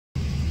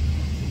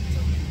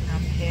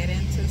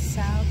Heading to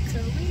South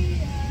Korea.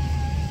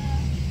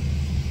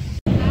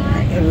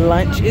 And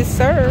lunch is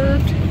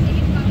served.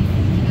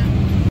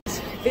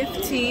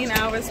 15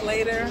 hours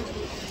later,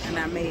 and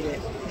I made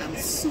it. I'm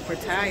super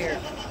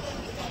tired,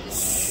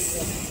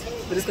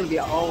 but it's gonna be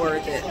all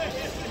worth it.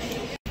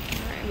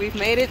 Alright, we've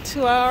made it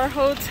to our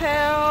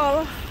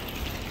hotel.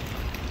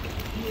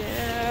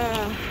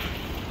 Yeah.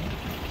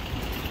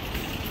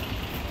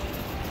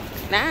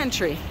 Nine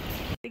Tree.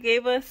 They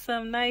gave us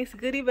some nice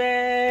goodie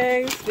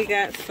bags. We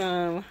got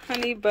some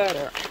honey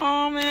butter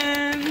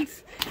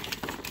almonds.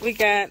 We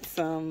got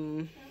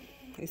some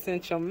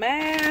essential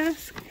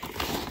masks.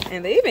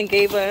 And they even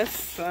gave us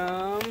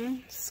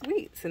some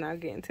sweets, and I'll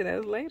get into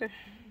those later.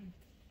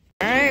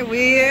 All right,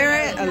 we're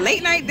at a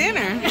late night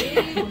dinner.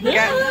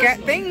 got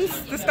things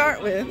to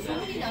start with,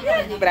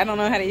 but I don't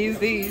know how to use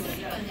these.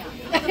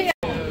 All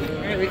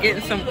right, we're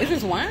getting some, this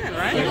is wine,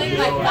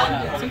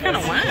 right? Some kind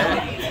of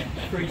wine.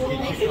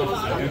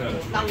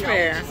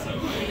 Fair.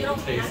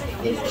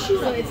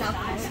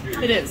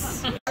 It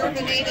is. It's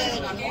fermented.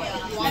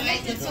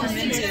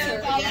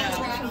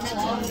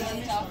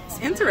 It's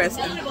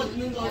interesting.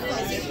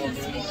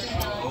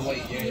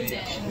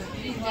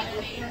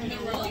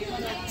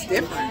 It's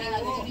different.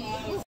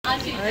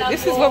 Alright,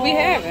 this is what we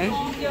having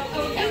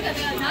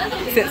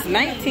since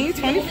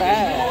 1925.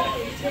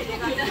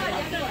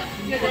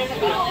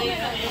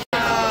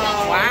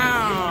 Oh, wow.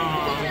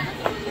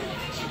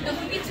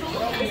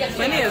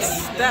 Plenty of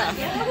stuff.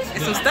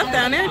 And some stuff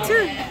down there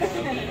too.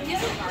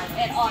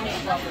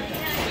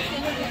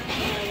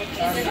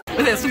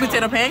 Is that sweet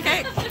potato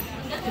pancake?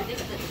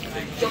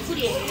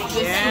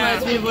 Yeah.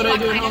 What I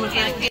do at home.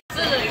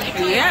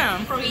 Yeah.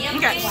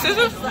 You got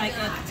scissors?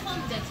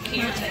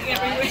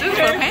 Scissors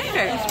for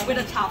pancakes. With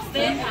a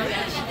chopstick.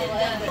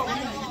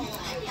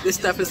 This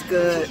stuff is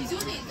good.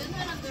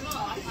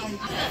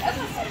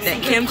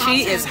 That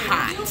kimchi is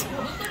hot.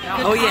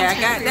 Oh yeah, I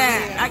got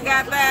that. I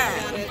got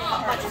that.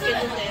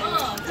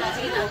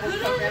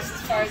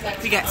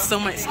 We got so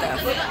much stuff.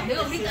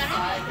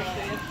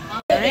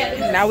 Alright,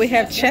 now we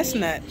have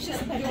chestnut.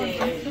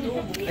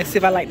 Let's see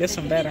if I like this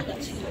one better.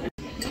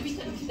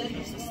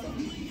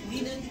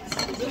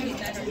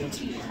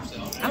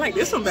 I like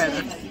this one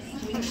better.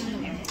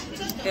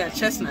 Yeah,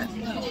 chestnut.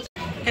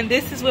 And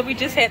this is where we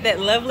just had that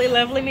lovely,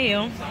 lovely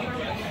meal.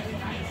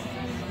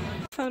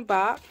 Let's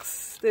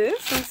unbox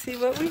this and see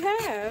what we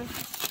have.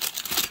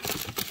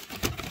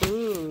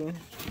 Ooh.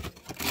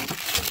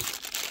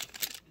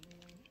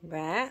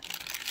 That.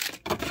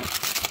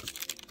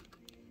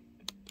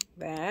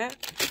 And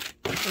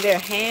they're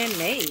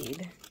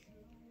handmade.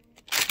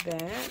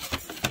 That.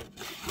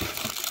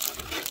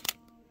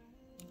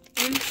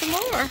 And some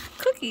more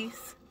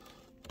cookies.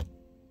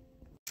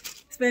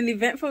 It's been an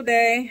eventful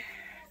day.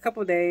 A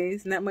couple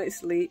days, not much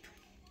sleep.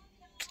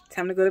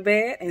 Time to go to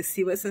bed and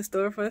see what's in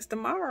store for us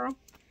tomorrow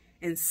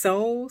in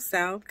Seoul,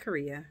 South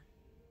Korea.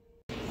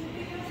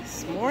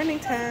 It's morning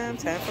time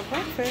for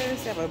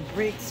breakfast. They have a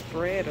big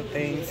spread of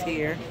things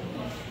here.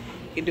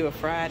 You can do a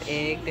fried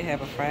egg. They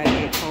have a fried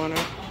egg corner.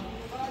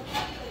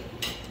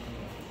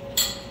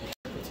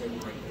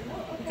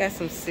 Got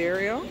some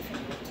cereal.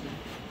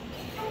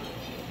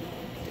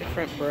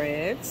 Different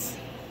breads.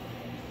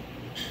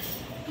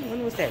 What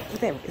was that?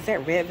 Is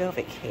that red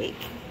velvet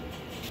cake?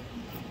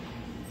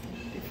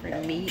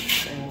 Different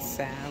meats and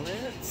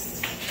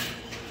salads.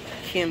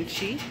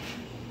 Kimchi.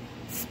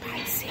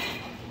 Spicy.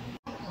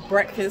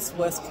 Breakfast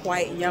was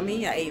quite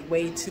yummy. I ate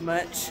way too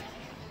much.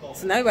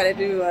 So now we're about to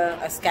do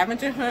a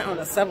scavenger hunt on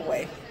the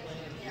subway.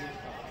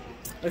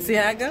 Let's see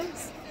how it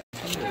goes.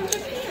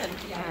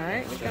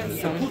 Alright, we got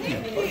some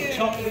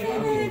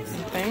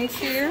things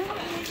here.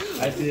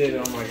 I did,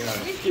 oh my god.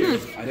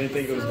 I didn't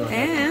think it was going to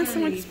happen. And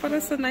someone just put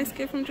us a nice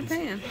gift from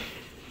Japan.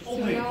 So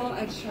now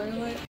at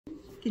Charlotte,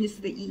 can you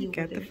see the E?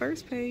 Got the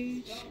first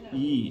page.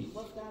 E.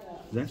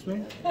 That's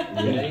right?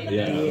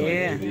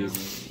 Yeah.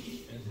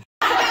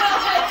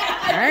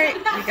 Alright,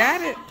 we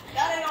got it.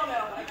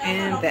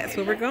 And that's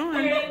where we're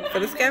going for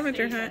the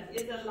scavenger hunt.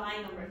 We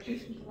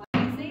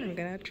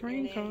got our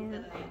train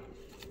card.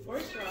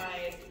 First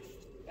ride,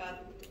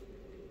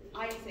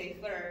 I say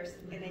first,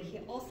 and then he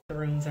also. The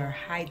rooms are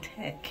high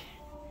tech.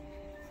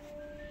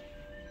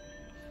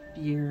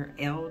 If you're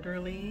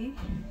elderly,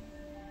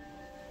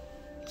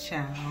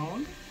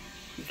 child,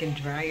 you can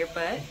dry your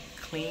butt,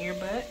 clean your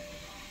butt.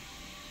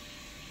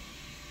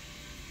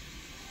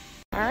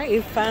 Alright,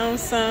 you found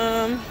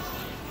a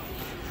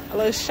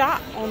little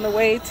shop on the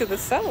way to the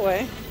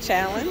subway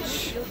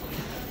challenge.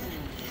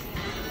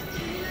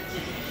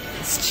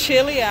 It's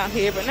chilly out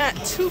here, but not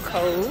too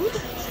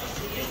cold.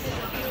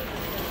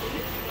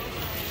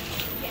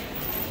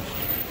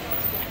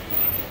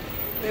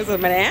 There's a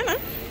banana.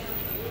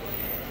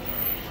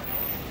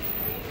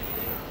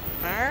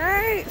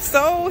 Alright,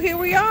 so here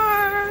we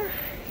are.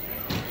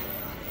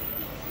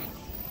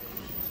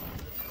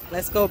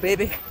 Let's go,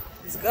 baby.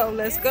 Let's go,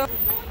 let's go.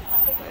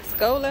 Let's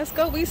go, let's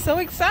go. We so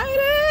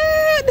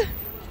excited.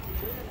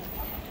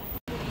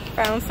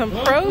 Found some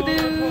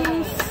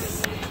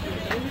produce.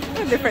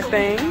 Different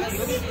things.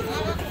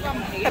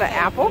 Got an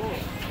apple.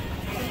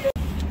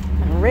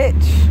 rich.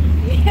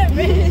 Yeah,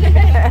 rich.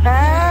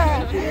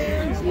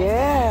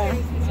 Yeah.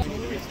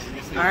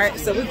 All right,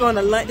 so we're going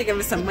to lunch. They gave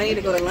us some money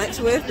to go to lunch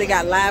with. They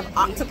got live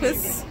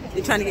octopus.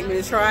 They're trying to get me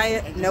to try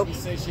it. Nope.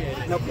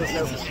 Nope.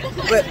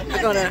 But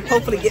we're going to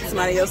hopefully get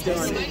somebody else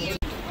doing it.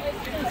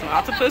 Some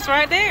octopus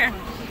right there.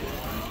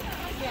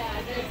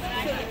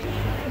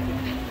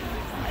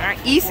 All right,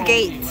 East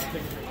Gate.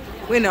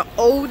 We're in the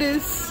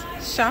oldest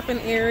shopping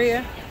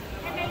area.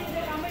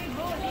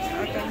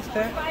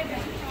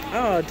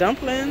 Oh,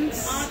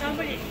 dumplings.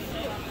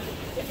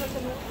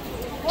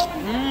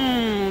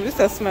 This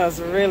stuff smells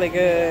really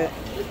good.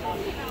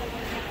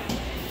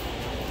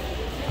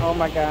 Oh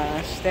my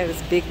gosh, that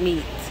is big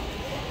meat.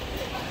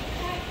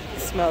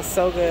 It smells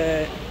so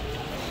good.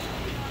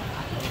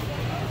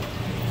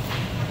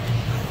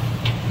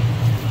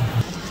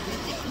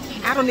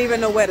 I don't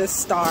even know where to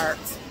start.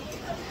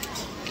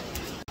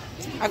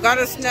 I got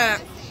a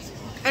snack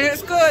and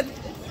it's good.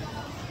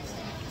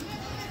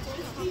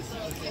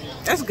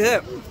 That's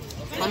good.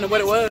 I don't know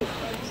what it was.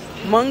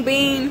 Mung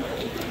bean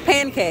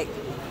pancake.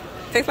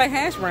 Tastes like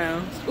hash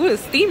browns. Ooh,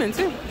 it's steaming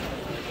too.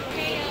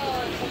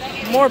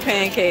 More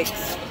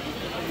pancakes.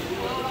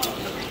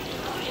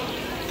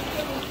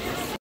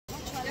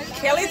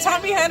 Kelly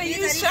taught me how to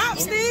use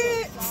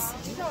chopsticks.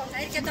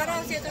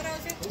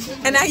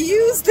 And I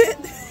used it.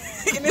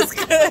 And it's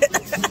good.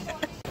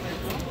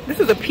 This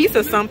is a piece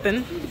of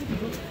something.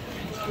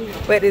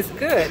 But it's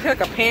good. It's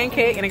like a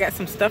pancake and it got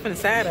some stuff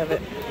inside of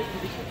it.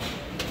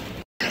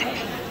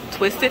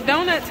 Twisted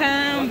donut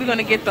time. We're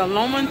gonna get the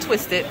lemon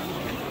twisted.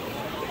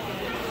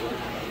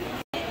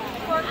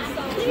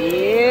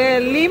 Yeah,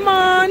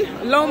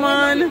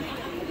 lemon.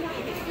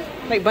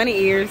 Like bunny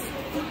ears.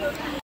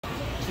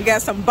 We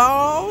got some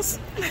balls.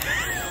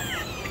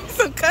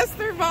 Some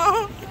custard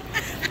ball.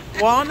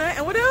 Walnut,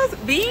 and what else?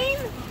 Bean?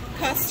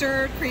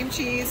 Custard, cream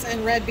cheese,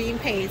 and red bean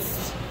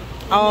paste.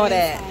 All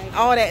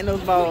that in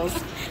those balls.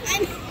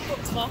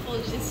 Waffle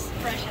is just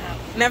fresh out.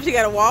 Now you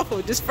got a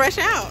waffle, just fresh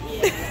out.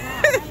 Yeah,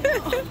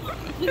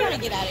 we gotta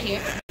get out of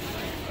here.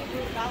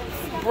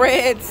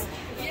 Breads.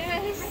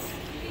 Yes.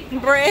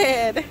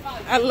 Bread.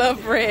 I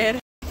love bread.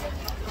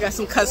 Got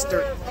some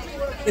custard.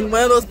 And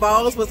one of those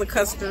balls was a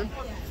custard.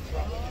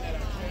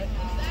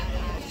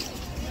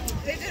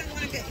 They didn't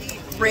want to get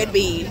eaten. Red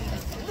bean.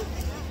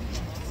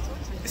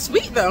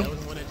 Sweet though.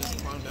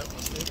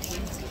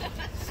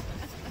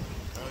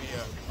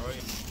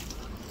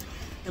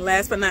 And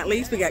last but not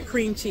least, we got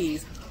cream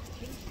cheese.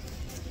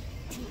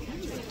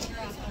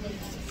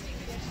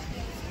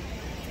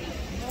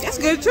 That's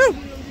good too.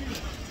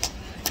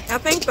 I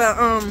think the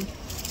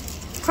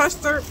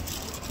custard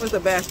was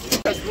the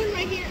best. There's one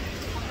right here.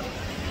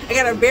 I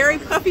got a very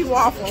puffy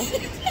waffle.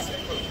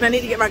 And I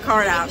need to get my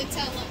card out.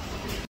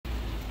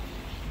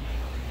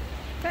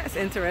 That's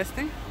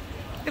interesting.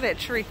 Look at that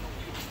tree.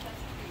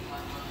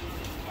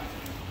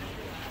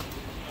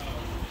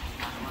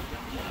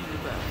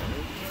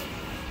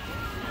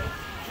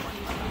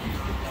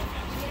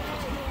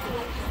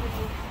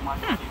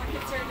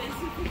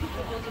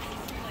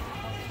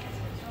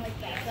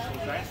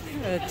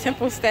 A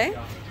temple stay.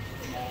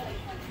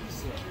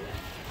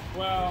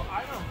 Well,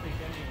 I don't think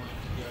anyone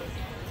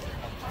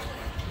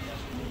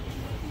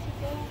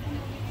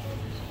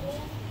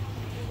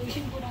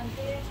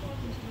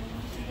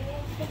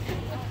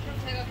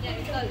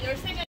Your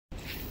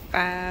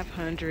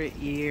 500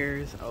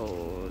 years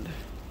old.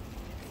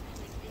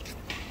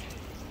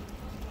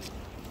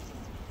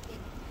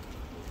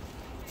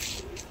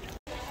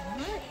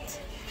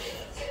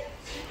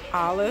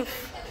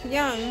 Olive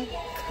Young,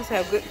 because they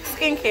have good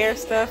skincare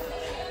stuff.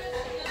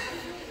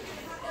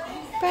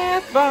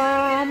 Bath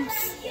bombs.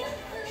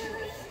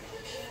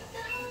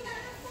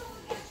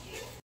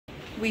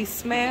 We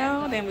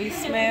smelled and we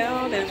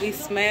smelled and we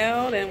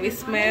smelled and we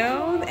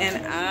smelled,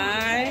 and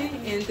I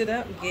ended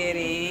up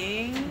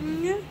getting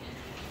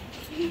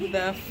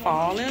the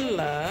Fall in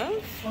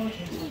Love.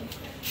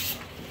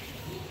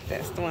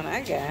 That's the one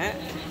I got.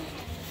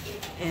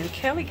 And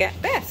Kelly got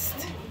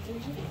Best.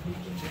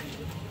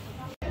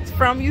 It's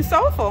from You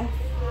Soulful.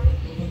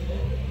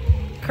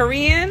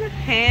 Korean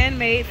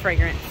handmade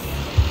fragrance.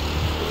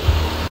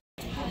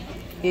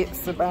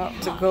 It's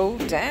about to go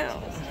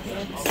down.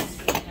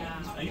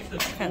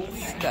 Kind of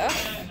stuff.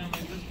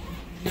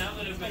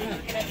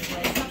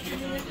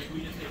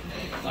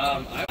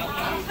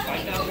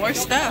 More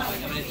stuff.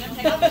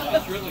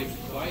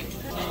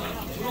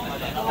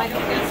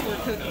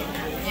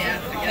 Yeah.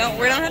 No,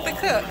 we don't have to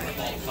cook.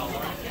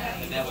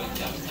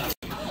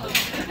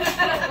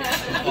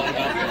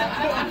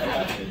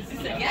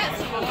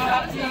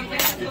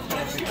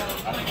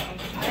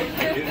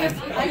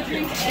 I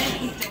drink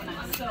any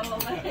donut, so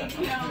like,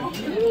 you know.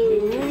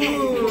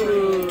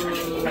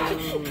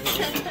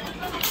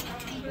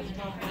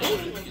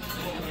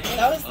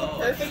 That was the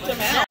perfect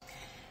amount.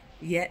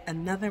 Yet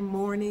another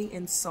morning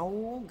in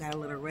Seoul. Got a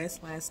little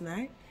rest last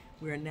night.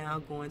 We are now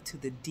going to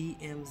the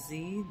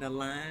DMZ, the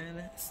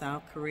line,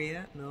 South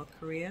Korea, North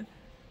Korea.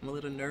 I'm a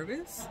little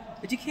nervous,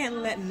 but you can't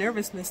let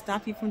nervousness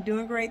stop you from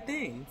doing great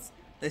things.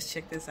 Let's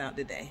check this out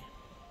today.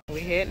 We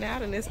heading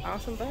out in this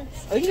awesome bus.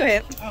 Oh, you can go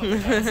ahead. Oh,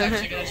 it's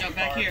actually gonna jump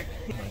back here.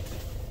 Yeah,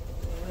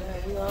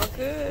 we all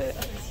good.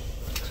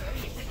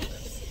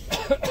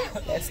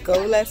 Let's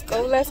go, let's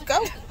go, let's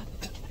go.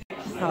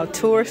 Our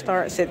tour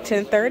starts at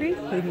 10:30.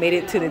 We made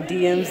it to the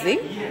DMZ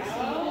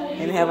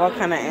and have all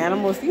kind of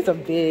animals. These are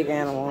big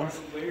animals.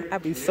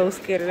 I'd be so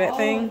scared of that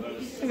thing.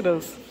 Look at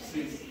those.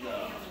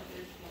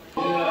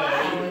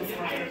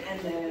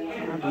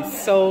 I'd be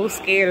so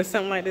scared if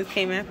something like this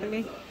came after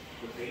me.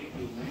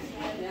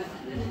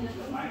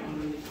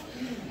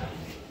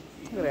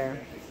 Look at there.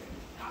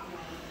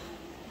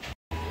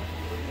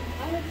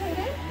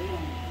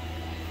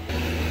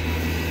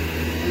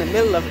 In the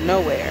middle of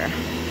nowhere.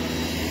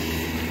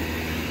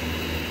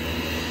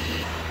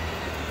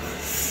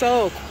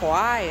 So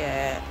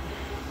quiet.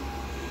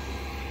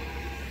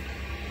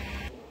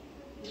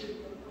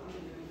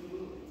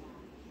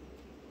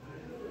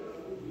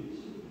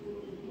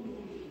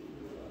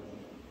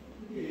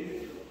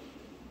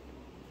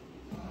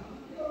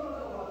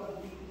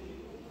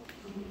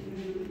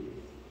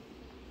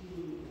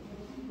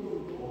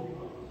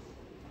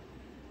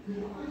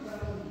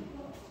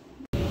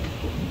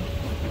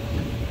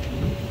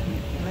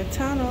 The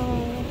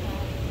tunnel.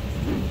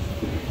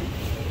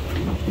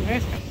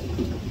 There's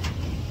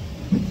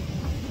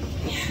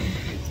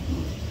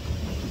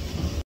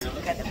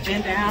got the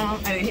bend down.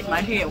 I done hit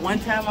my head one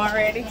time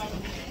already.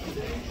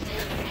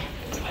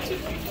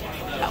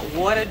 Got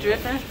water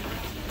dripping.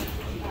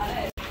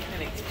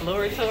 An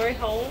exploratory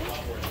hole.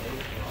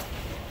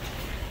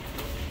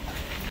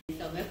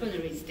 The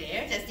weaponry is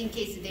there, just in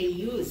case they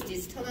use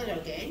this tunnel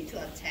again to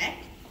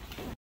attack.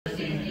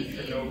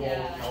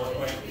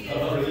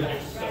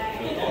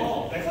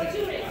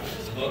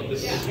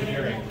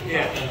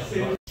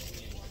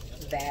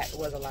 That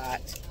was a lot.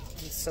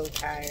 I'm so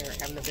tired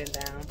having to bend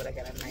down, but I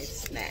got a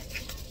nice snack.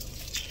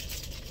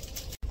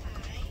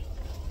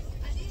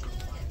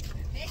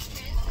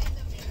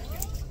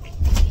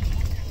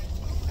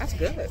 That's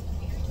good.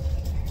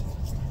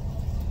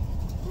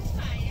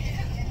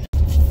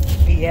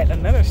 Yet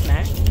another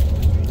snack.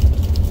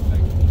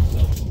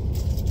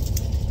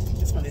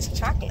 This one is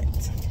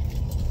chocolate.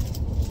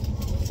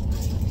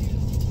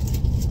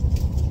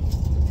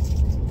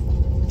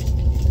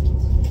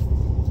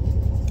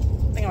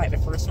 I think I like the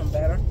first one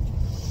better.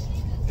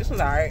 This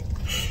one's alright.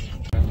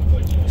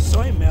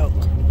 Soy milk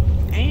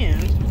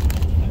and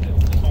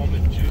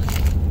Almond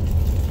juice.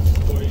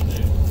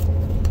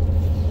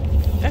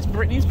 that's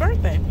Brittany's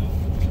birthday.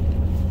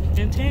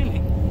 And Tammy.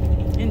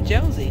 And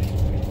Josie.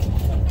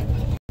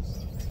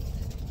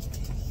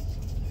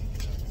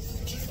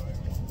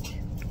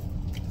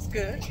 It's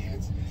good.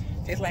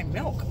 Tastes like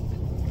milk.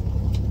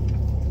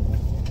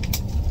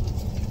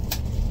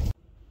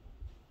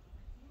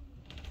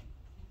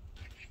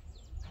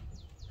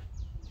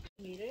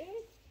 Meters,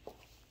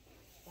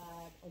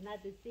 but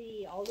another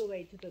city all the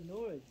way to the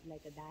north,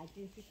 like a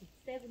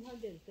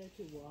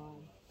 731.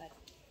 But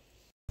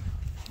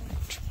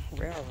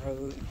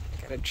Railroad.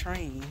 Got a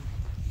train.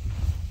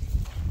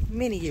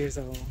 Many years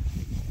old.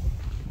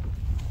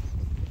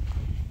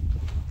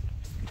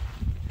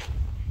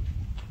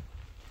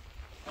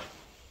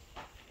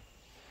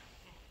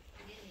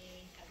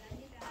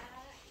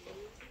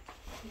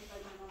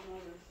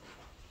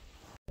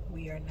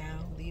 We are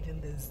now leaving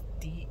this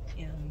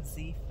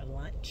DMZ for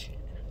lunch.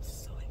 And I'm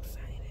so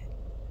excited.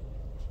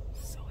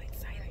 So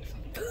excited for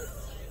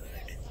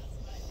food.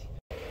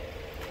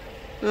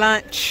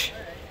 Lunch.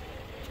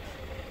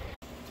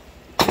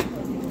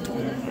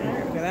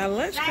 Got our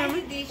lunch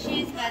coming. Side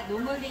dishes, but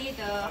normally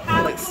the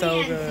how looks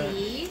so Korean good.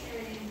 see,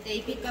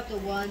 they pick up the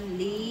one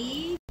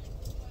leaf.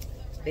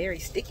 Very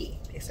sticky,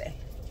 they say.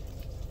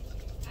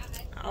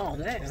 Oh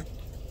man.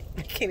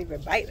 I can't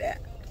even bite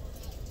that.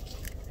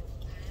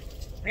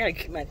 I gotta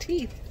keep my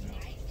teeth.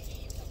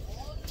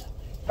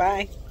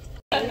 Bye.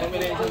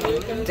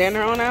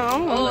 Dinner on our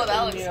own. Oh,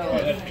 that looks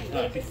good.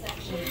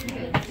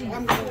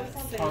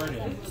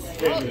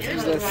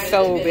 These are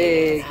so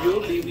big.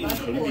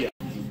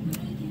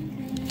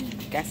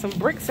 Got some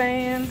brick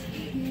sand.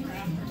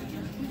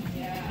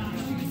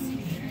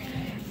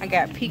 I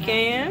got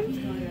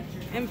pecan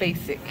and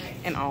basic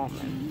and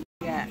almond.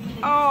 Got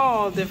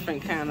all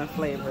different kind of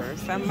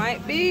flavors. I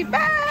might be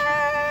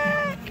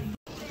back.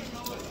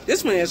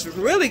 This one is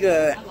really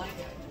good.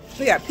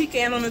 We got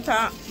pecan on the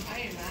top.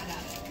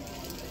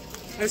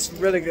 It's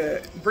really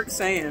good. Brick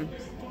sand.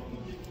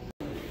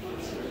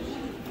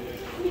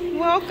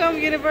 Welcome,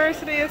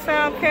 University of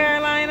South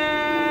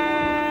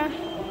Carolina.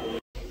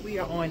 We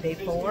are on day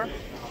 4.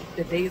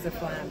 The days are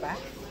flying by.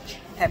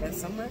 Having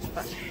so much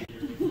fun.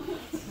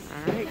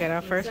 All right, got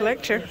our first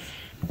lecture.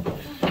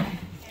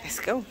 Let's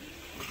go.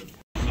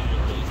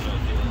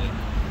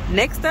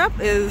 Next up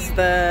is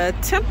the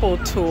temple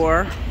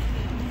tour.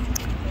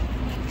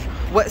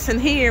 What's in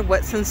here,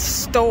 what's in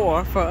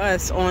store for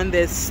us on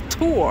this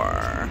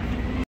tour?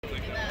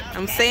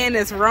 I'm saying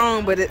this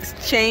wrong, but it's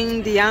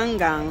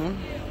Changdeokgung.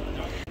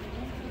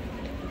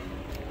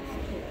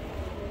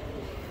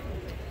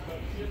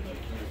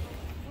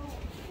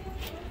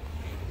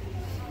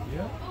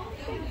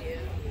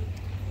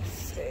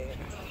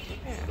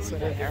 So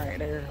they're right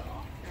there.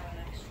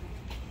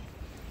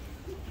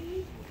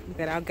 We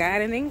got our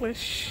guide in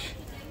English.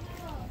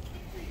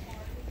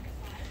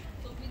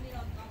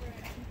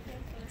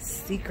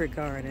 Secret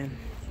garden.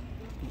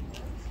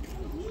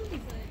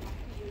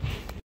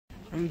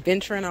 I'm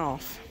venturing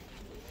off.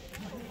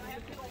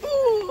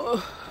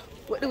 Ooh,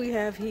 what do we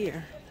have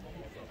here?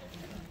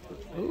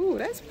 Ooh,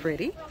 that's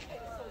pretty.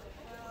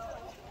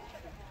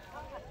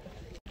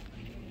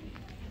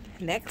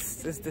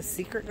 Next is the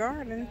secret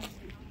garden.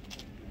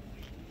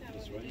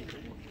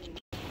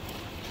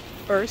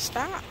 First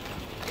stop.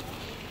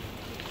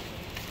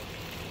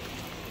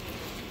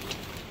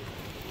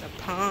 The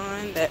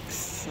pond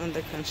that's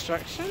under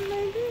construction,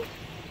 maybe?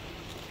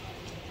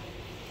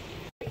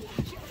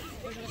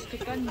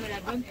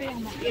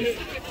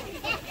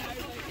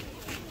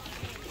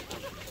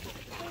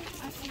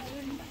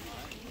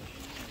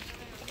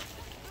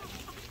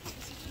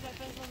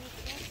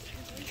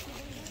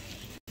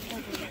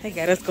 They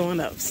got us going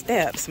up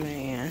steps,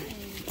 man.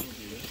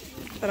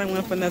 Thought I went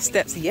up enough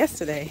steps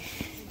yesterday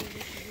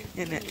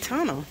in that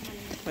tunnel.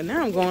 But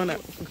now I'm going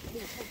up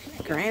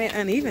granite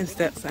uneven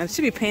steps. I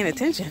should be paying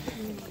attention.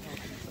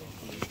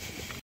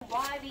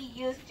 Why we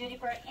use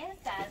juniper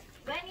incense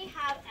when we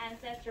have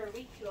ancestral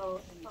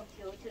rituals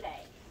until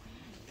today.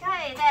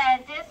 Okay,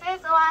 then this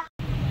is what.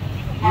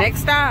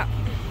 Next stop.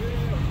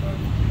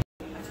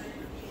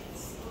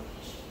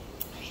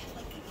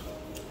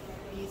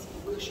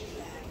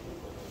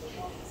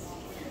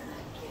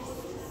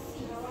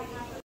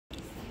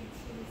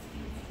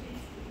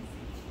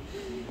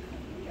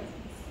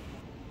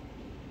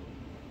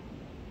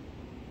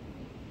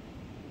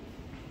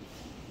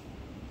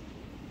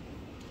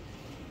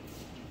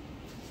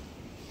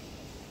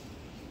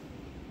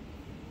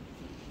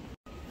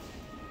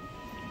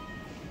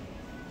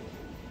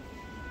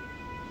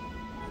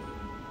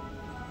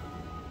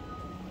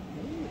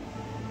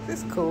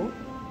 This is cool.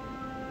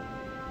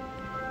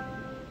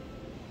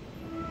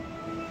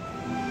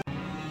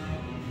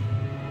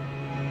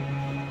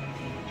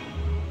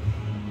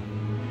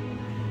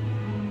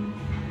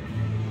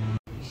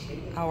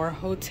 Our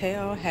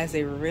hotel has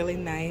a really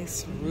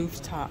nice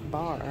rooftop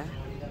bar.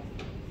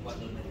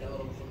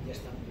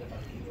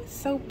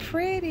 So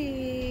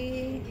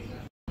pretty.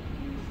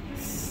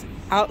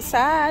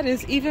 Outside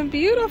is even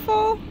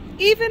beautiful,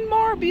 even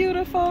more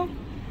beautiful.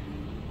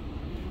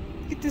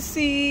 Get to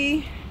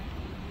see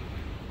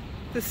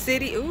the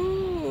city,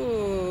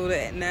 ooh,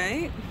 at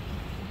night.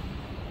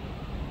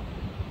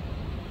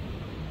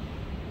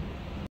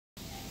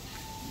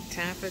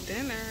 Time for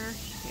dinner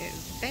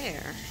is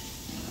there.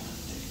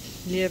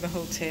 Near the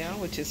hotel,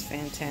 which is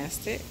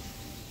fantastic.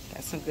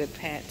 Got some good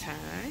pad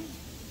thai,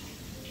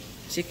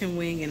 chicken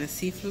wing and a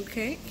seafood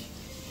cake,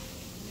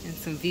 and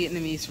some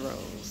Vietnamese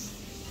rolls.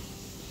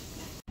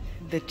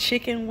 The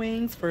chicken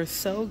wings were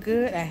so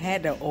good, I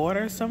had to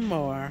order some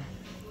more.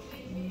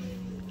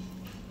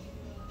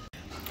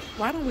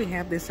 Why don't we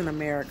have this in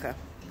America?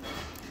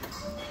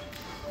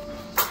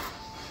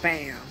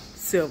 Bam,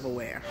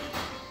 silverware.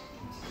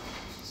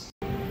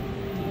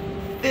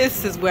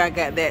 This is where I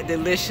got that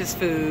delicious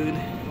food.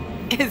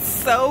 It's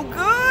so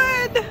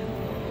good.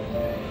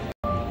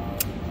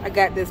 I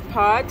got this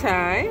pad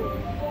thai.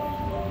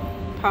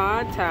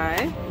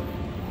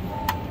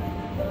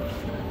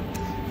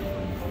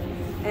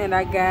 And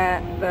I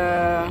got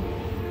the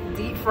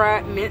deep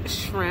fried minced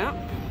shrimp.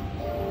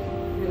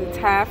 And the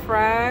Thai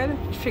fried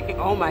chicken.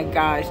 Oh my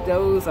gosh,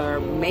 those are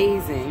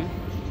amazing.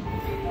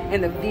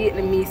 And the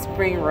Vietnamese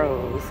spring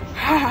rolls.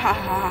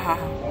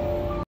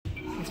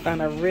 Just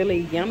found a really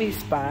yummy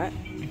spot.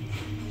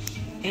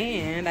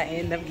 And I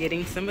ended up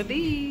getting some of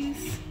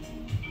these.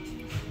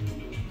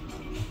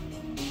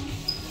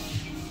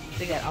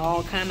 They got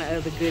all kind of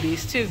other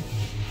goodies too.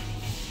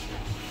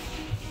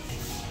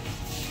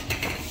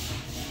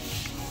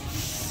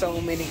 So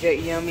many good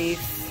yummies.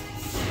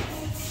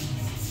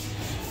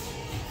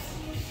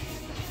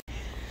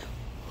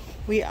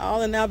 We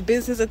all in our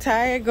business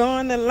attire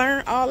going to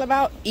learn all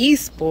about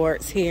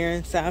esports here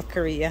in South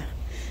Korea.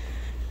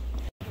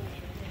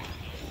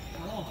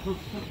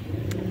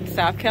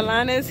 South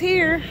Carolina is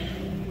here.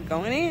 We're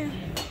going in.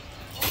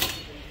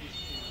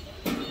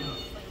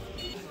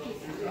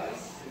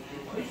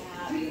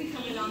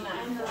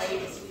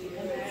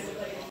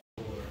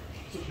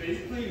 So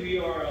basically, we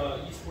are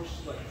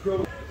esports like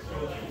pro.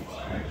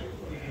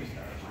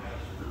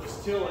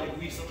 Still, like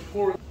we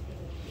support.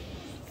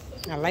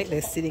 I like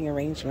this seating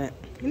arrangement.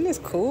 Isn't this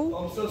cool?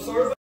 I'm so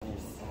sorry.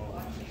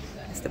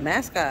 It's the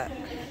mascot.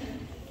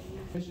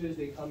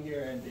 They come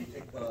here and they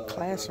take the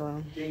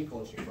Classroom. game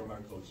coaching from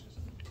our coaches.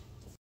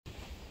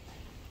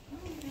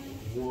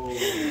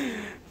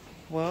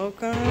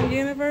 Welcome,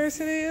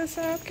 University of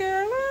South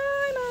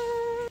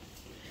Carolina.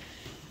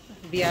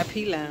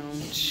 VIP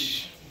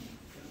lounge.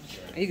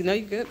 You know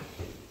you good.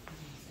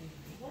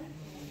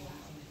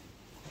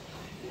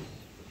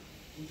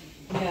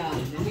 Yeah,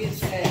 we have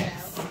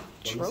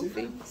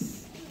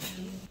Trophies.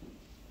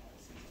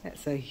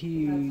 That's a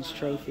huge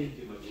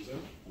trophy.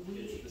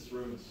 This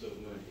room is so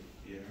nice.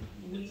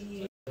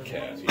 Yeah.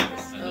 Okay.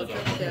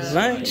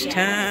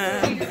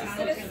 Lunchtime.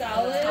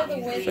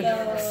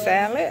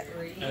 Salad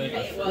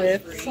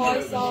with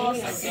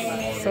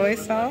soy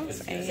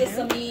sauce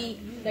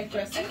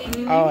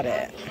and all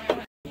that.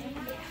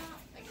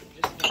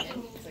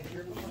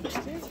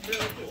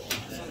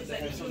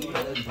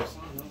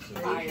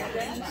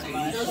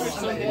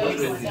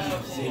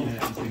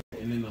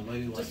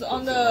 Just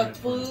on the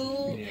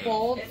blue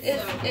bowl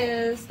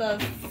is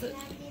the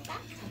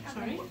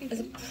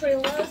is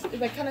pre-list,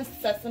 it's like kind of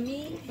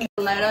sesame,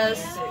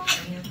 lettuce,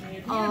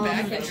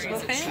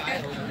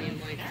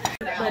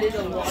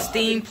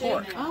 Steamed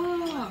pork.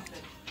 oh,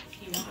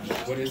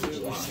 What is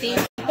it?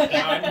 steamed.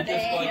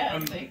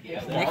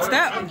 Next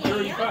up.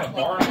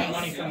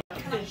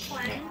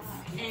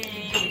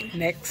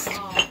 Next.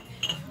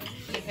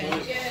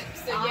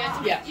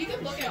 Yeah, you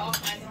can look at all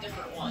kinds of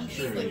different ones.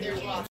 Like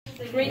there's lots.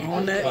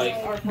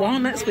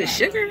 Walnuts with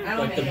sugar.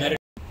 Like the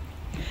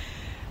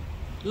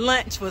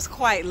Lunch was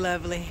quite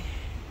lovely.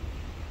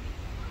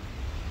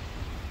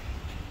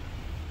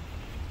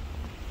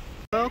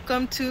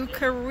 Welcome to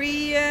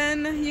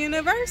Korean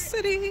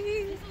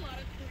University.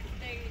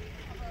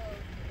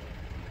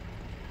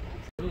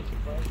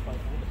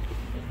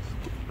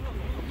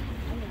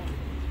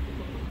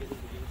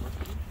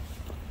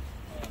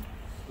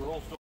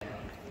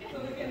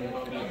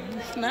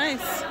 It's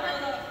nice.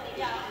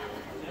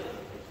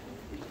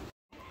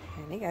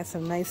 And they got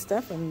some nice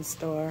stuff in the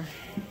store.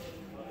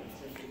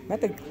 I'm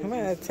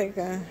gonna take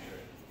a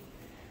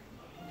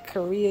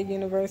Korea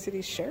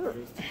University shirt.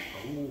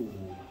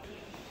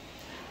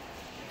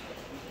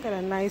 Got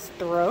a nice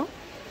throw.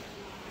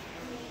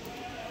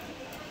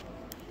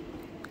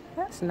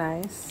 That's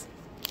nice.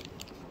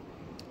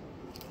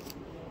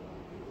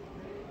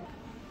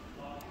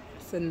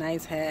 It's a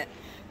nice hat.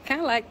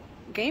 Kind of like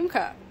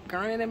Gamecock,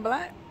 green and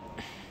black.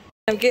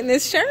 I'm getting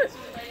this shirt.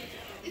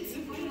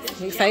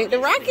 I'm excited to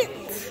rock it.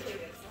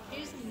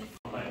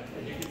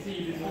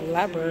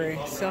 Library,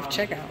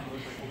 self-checkout.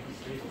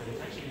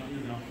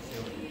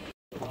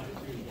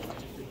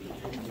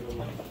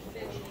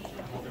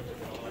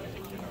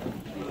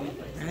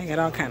 They got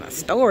all kind of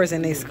stores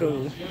in their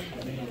school.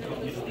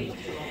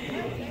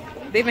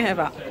 They even have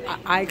an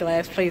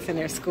eyeglass place in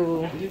their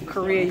school,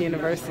 Korea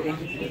University.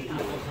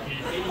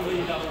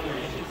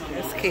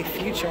 SK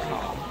Future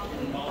Hall.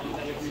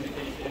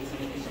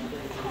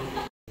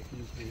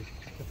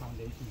 the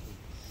foundation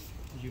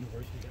for the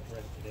university that we're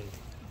at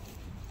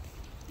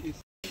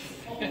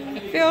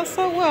today. Feel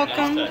so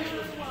welcome.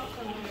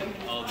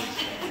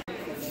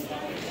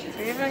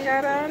 We even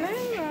got our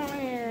name on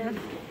here.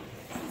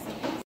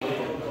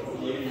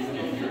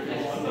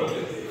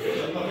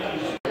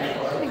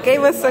 They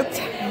gave us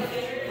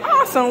a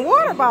awesome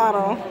water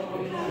bottle.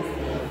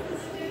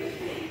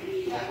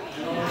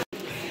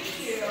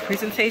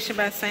 Presentation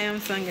by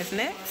Samsung is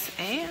next,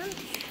 and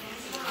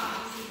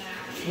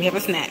we have a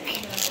snack.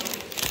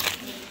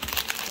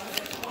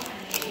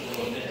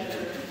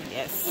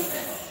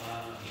 Yes.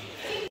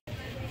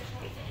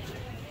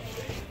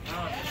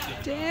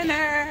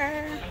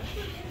 Dinner.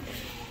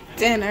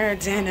 Dinner,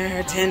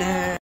 dinner,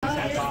 dinner.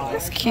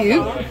 That's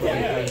cute.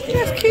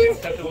 That's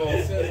cute.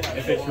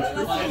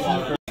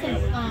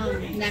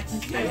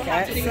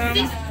 Got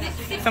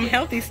some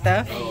healthy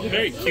stuff.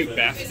 Very cute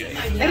basket.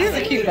 It is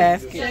a cute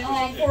basket.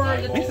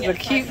 This is a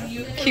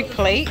cute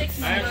plate. I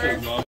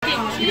actually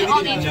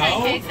love it.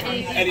 No,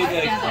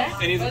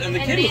 and the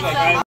kid was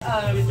like,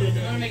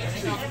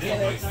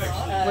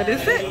 What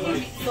is it?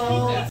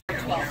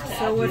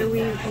 So what do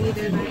we need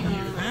in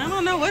I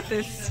don't know what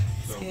this.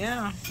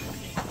 Yeah.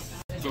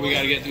 so we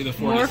gotta get through the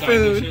 40 More side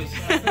food.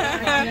 dishes.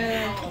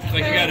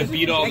 Like you gotta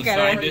beat all the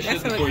side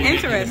dishes that's before you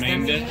get to the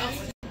interesting. main dish.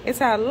 It's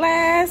our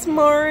last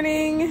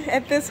morning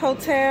at this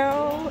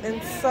hotel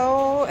in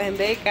Seoul, and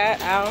they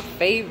got our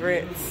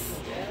favorites.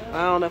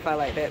 I don't know if I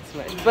like that too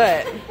much,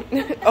 but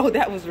oh,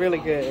 that was really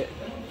good.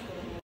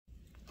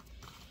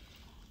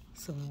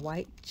 Some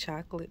white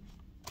chocolate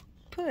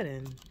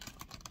pudding.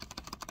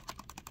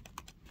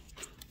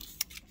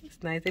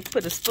 It's nice. They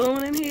put a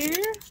spoon in here.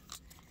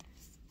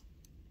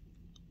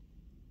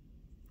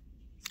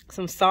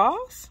 Some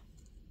sauce.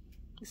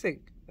 You say,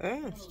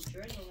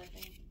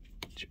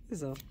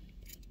 drizzle.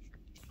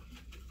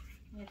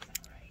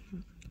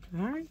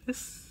 All right,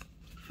 this.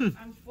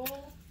 I'm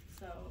full,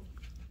 so.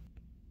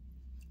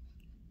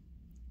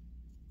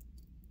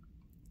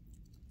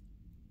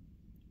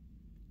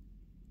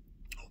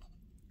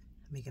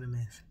 Making a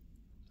mess.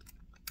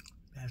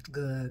 That's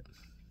good.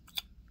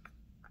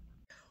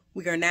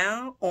 We are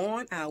now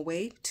on our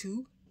way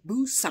to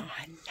Busan.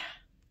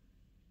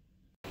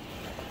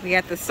 We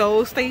at the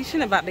Seoul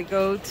station, about to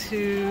go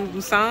to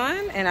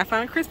Busan, and I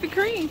found Krispy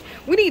Kreme.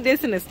 We need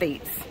this in the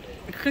States.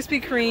 A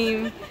Krispy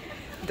Kreme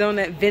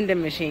donut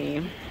vending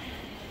machine.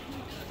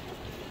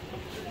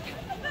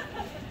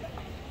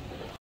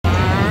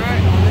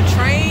 Alright, on the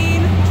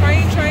train,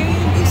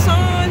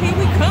 Busan, here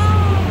we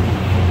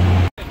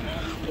come.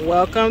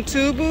 Welcome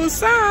to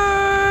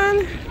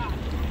Busan.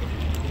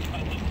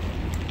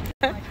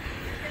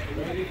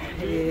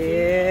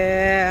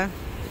 Yeah.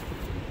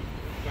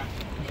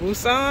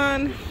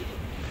 Busan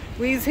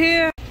We's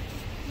here.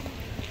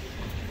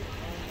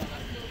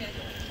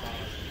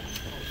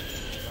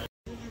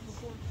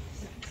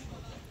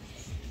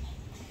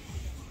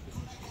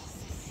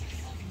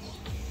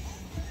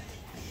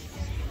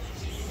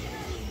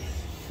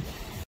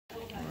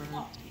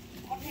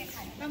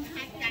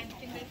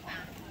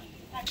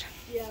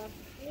 Yeah,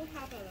 we'll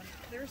have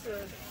there's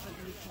a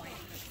viewpoint.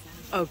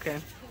 Okay.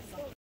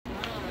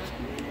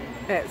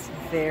 That's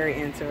very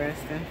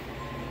interesting.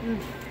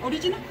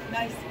 오리지널?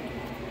 나이스.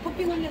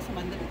 토핑 올려서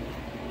만든 거.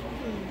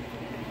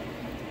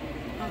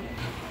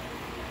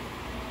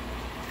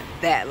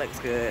 That looks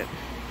good.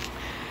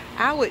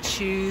 I would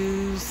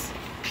choose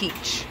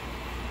peach.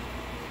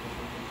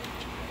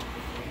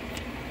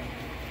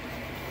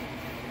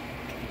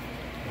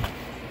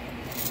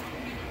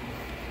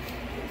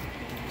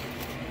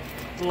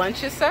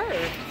 Lunch is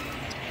served.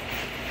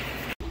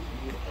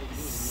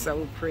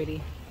 So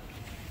pretty.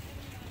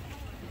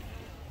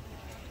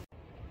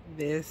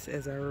 This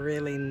is a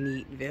really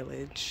neat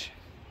village.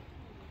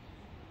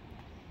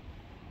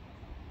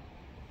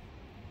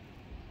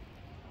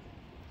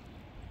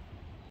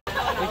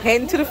 We're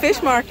heading to the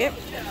fish market.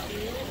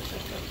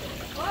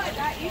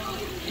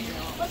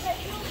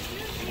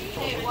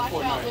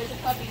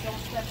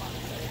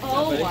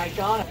 Oh my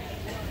god.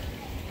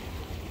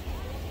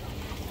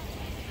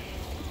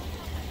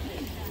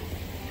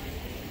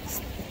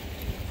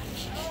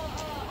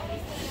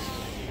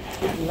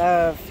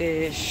 Love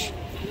fish.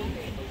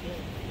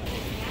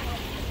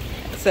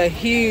 It's a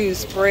huge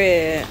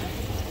spread.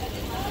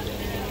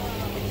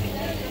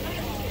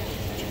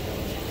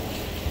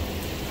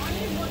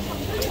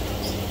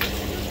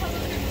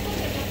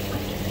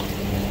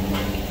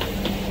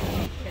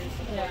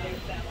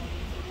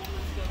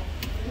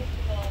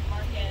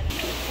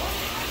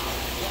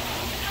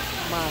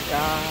 My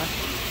God.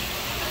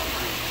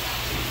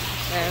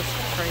 That's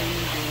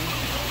crazy.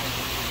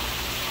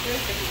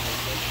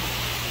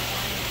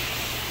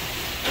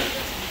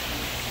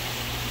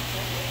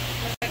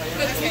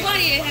 두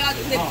마리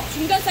해가지고 근데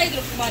중간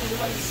사이즈로 두 마리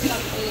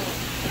해가지고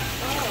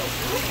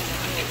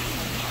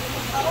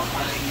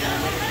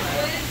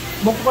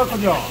먹고 갈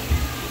거죠?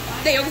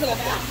 네 여기서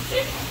먹자.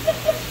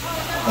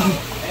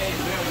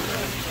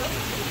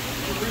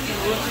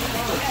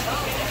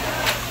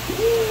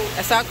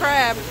 That's our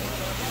crab.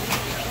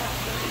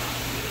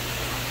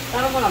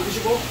 다른 건 안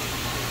드시고?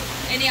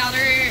 Any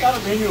other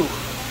다른 메뉴.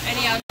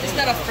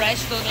 instead of fresh,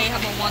 so they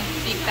have a one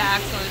big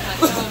bag, so it's like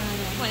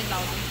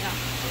 20,000. Yeah.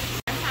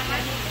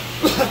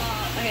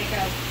 Okay,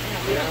 crab.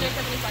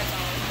 $175.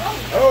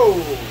 Oh.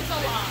 It's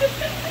a lot. It's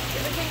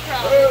a king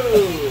crab. Oh.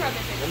 King crab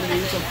is Let me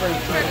eat some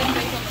French crab fries. is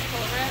based on the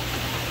program.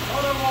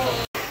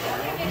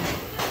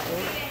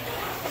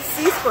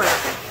 Sea squirt.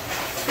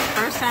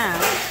 First time.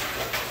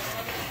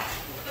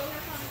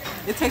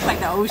 It tastes like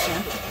the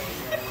ocean.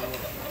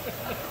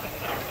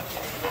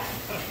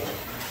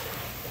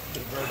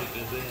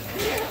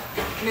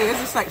 Yeah,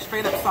 this is like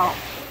straight up salt.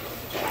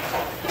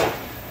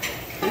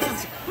 This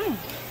is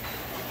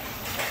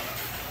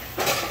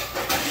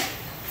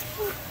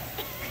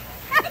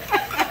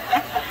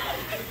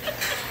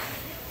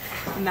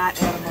not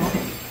edible.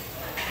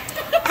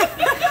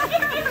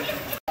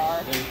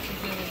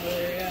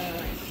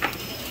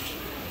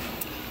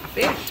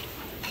 Fish.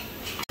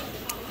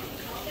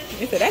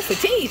 He said that's the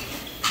teeth.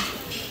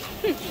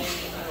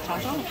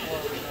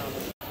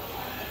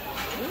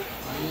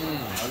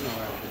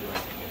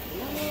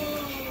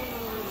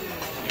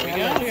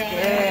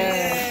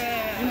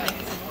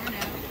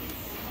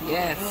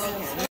 Yes.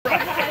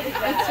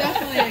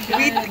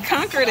 We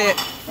conquered it.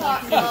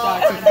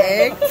 Some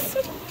eggs.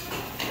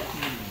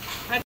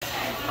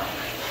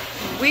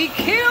 We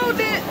killed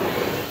it.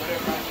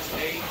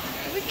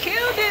 We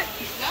killed it.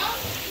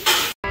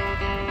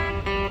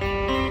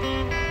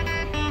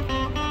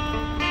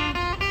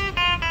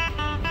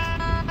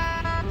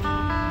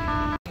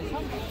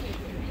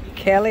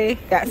 Kelly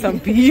got some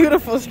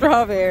beautiful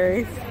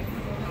strawberries.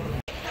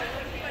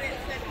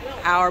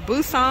 Our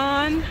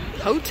Busan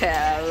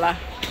hotel.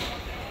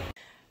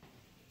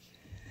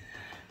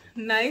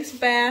 Nice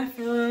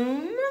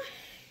bathroom.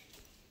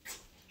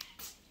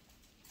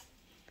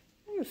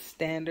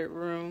 Standard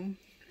room.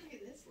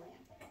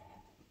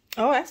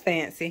 Oh, that's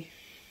fancy.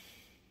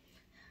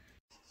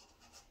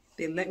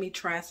 They let me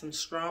try some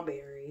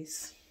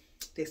strawberries.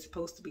 They're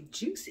supposed to be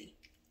juicy.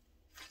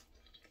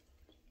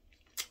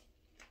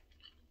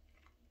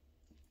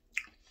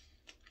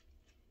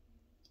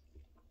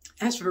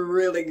 That's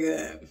really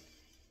good.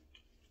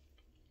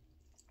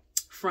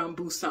 From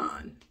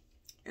Busan.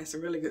 That's a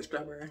really good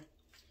strawberry.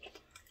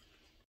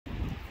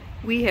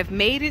 We have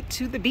made it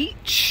to the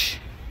beach.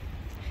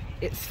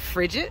 It's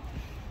frigid,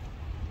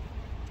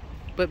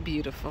 but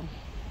beautiful.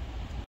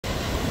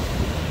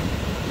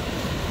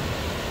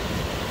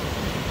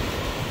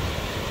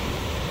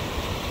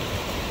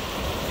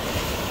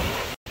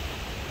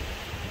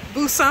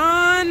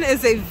 Busan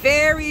is a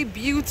very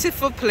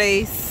beautiful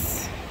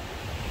place.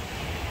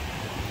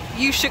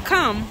 You should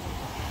come.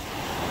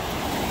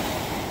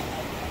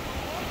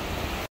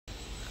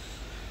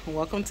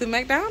 Welcome to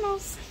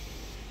McDonald's.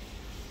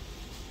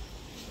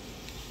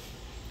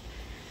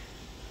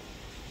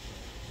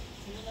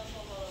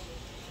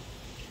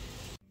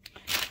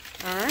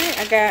 All right,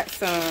 I got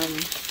some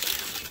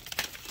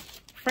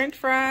French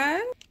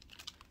fries.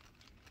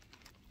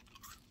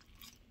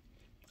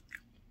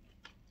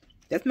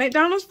 That's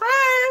McDonald's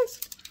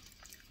fries.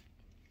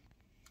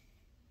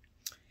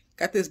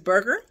 Got this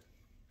burger.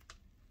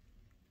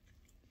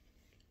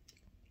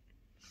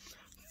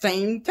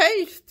 Same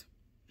taste.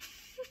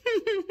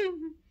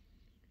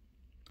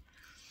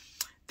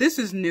 This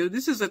is new.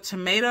 This is a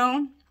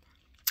tomato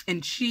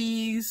and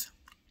cheese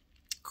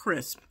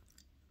crisp.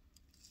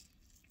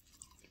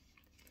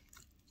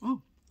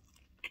 Oh,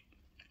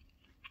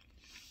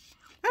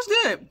 that's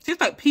good.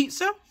 Tastes like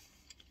pizza.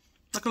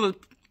 Like a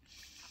little,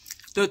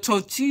 the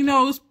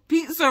Totino's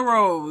pizza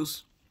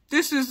rolls.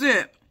 This is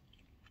it.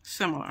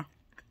 Similar.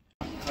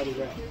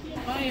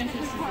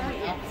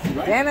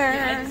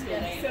 Dinner.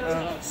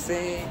 Let's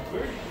see.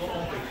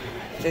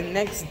 The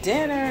next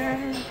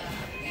dinner.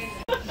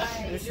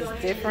 This is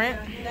different.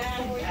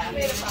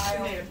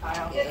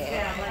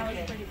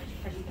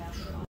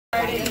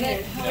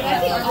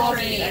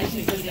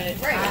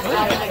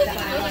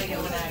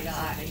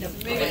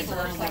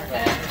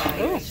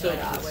 Ooh,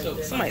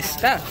 somebody's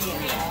stuff.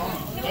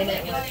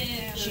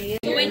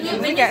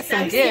 We got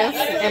some gifts,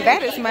 and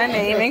that is my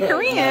name in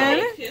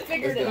Korean.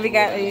 We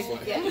got a.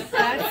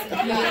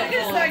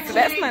 So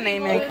that's my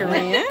name in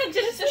Korean.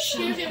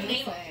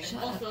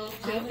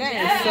 That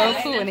is so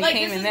cool, and it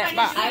came in that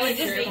box.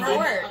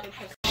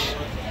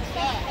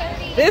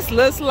 This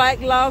looks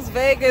like Las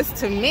Vegas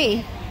to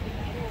me.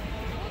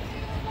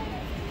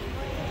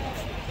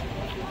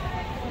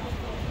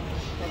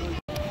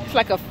 It's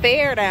like a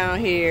fair down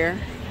here.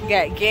 We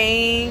got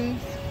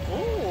games.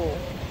 Ooh.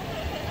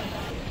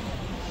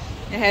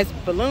 It has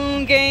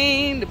balloon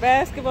game, the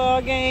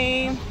basketball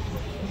game.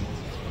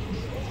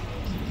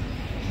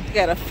 We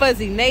got a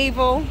fuzzy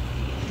navel.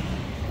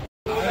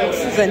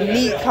 This is a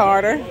neat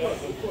Carter.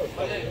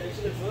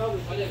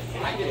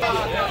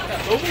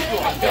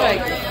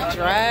 Like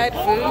dried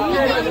food,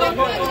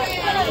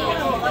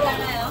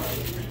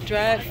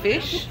 dried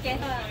fish,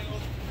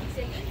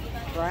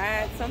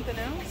 dried something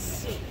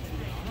else.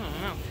 I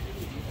don't know.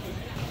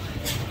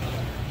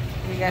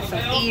 We got some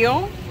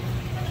eel.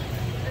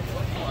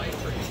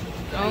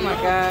 Oh my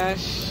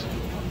gosh.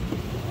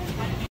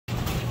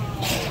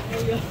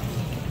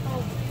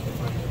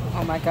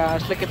 Oh my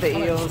gosh, look at the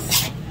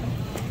eels.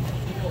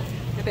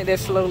 I think they're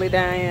slowly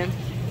dying.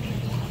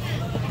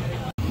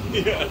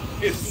 Yeah,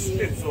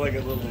 it's like a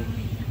little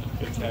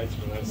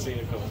attachment. I've seen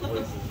a couple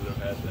places that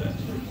have had that.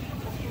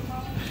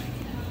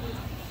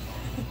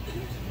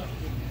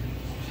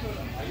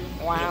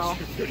 Wow.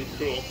 That's pretty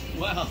cool.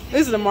 Wow.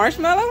 This is a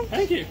marshmallow?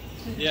 Thank you.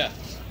 Yeah.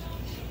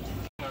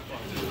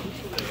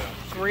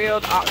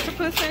 Grilled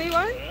octopus,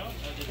 anyone?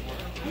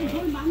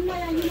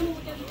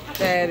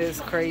 That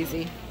is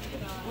crazy.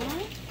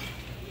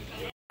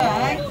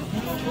 I've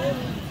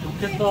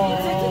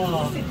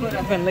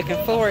been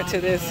looking forward to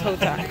this whole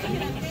time.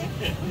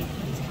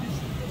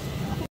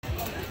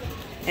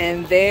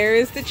 And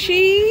there's the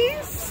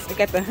cheese. We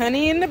got the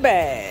honey in the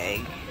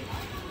bag.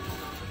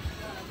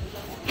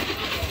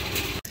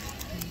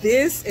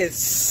 This is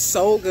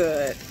so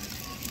good.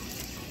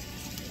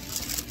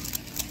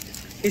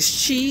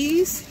 It's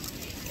cheese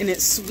and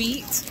it's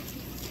sweet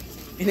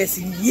and it's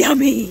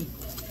yummy.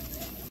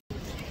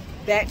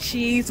 That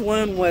cheese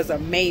one was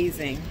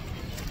amazing.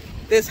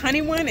 This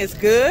honey one is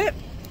good,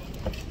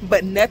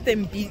 but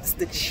nothing beats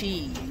the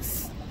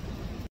cheese.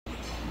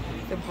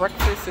 The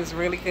breakfast is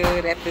really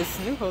good at this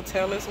new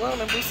hotel as well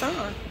in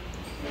Busan.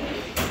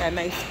 Got a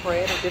nice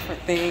spread of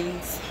different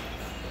things.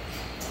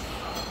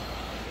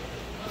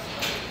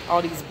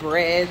 All these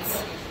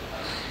breads.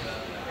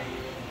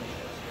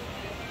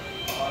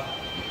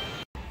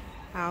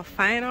 Our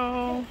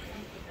final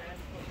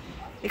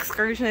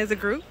excursion as a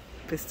group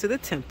is to the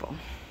temple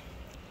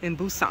in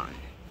Busan.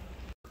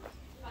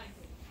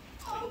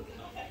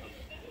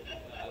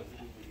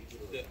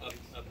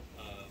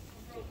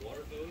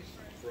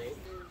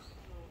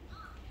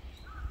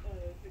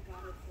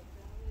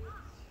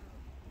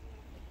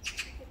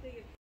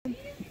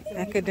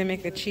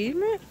 Academic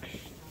achievement?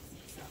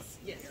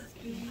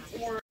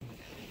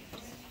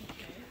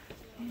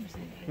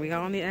 We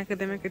all need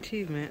academic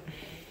achievement.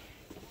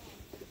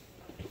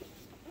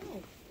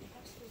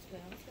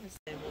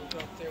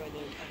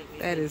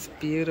 That is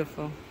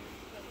beautiful.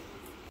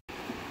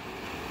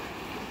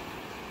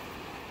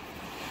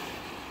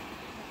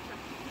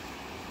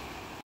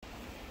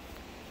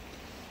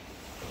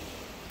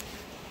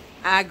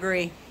 I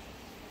agree.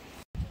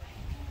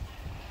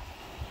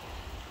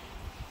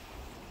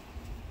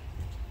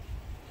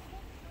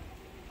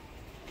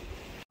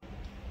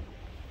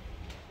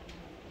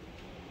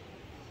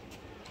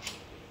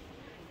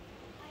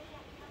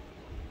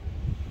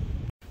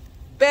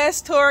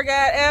 Best tour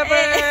guide ever.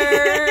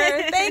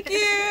 Hey. Thank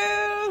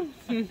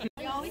you.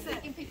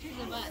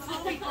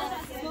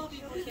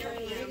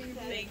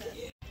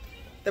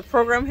 The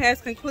program has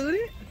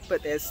concluded,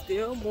 but there's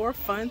still more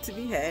fun to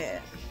be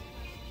had.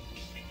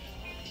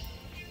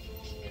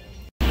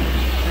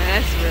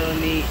 That's real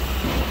neat.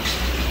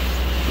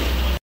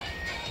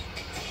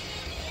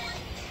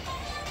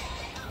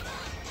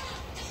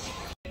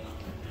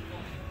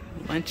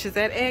 Lunch is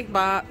at Egg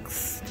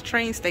Box, the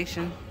train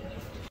station.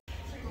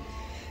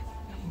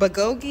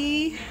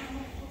 Bulgogi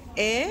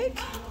egg,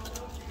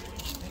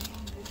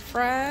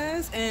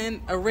 fries,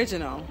 and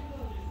original.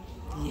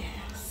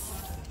 Yes.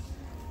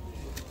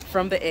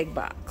 From the Egg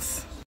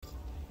Box.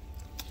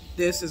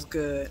 This is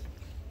good.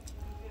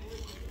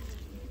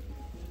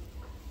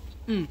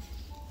 Now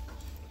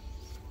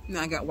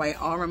I got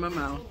white all around my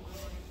mouth.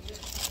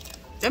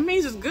 That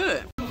means it's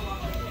good.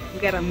 We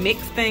got a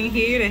mixed thing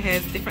here that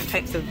has different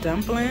types of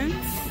dumplings.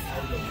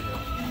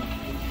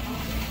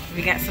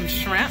 We got some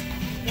shrimp.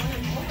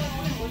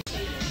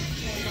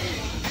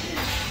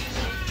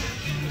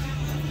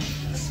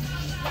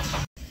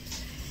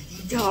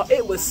 Y'all,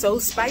 it was so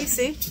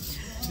spicy.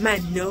 My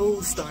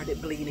nose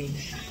started bleeding.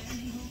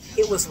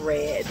 It was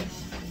red.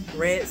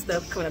 Red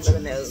stuff coming up of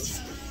the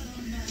nose.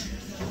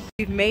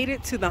 We've made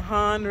it to the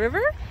Han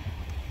River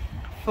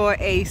for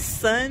a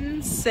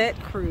sunset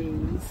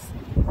cruise.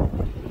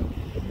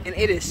 And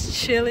it is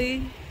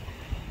chilly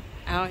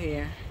out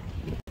here.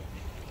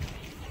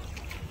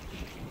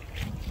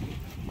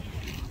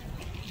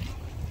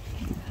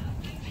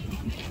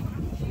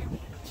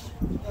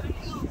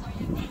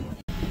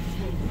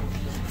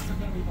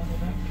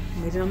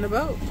 Made it on the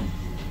boat.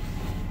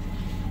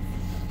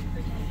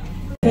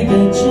 Take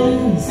a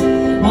chance,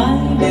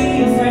 why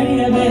be afraid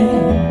of it?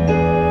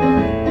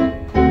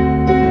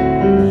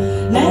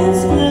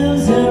 Let's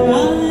close our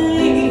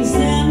eyes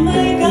and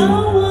make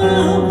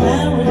our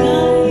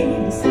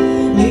paradise.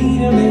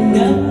 Lead a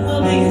window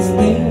of this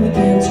thing we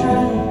can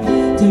try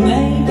to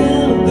make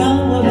it go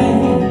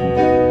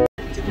away.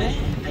 To make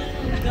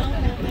it go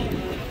away.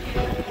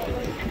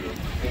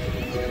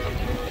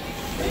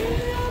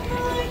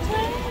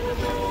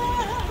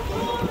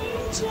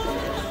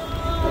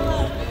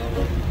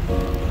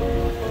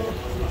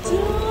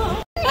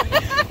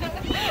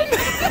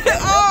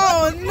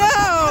 Oh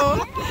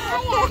no!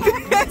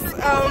 That's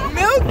a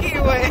Milky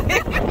Way.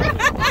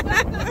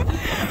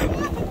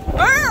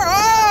 Oh!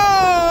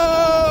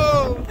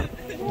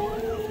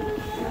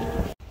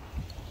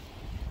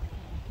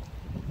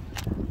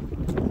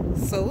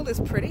 Seoul is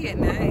pretty at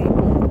night.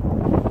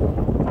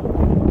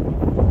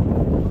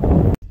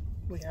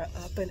 We are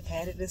up and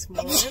at it this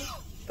morning.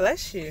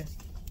 Bless you.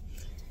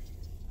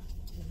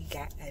 We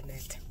got a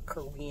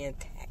Korean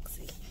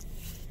taxi.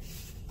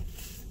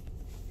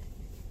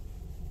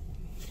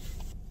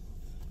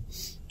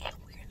 And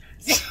we're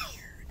not scared.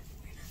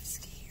 We're not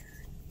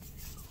scared.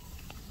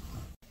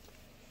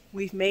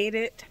 We've made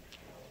it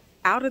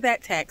out of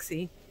that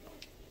taxi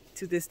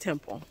to this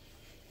temple.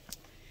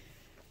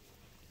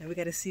 And we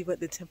got to see what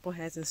the temple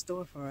has in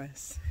store for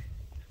us.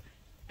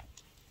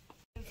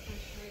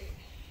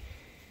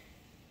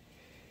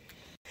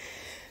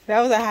 That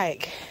was a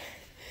hike.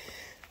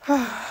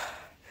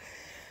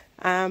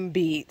 I'm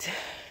beat.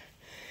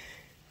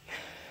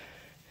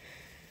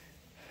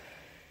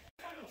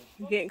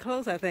 We're getting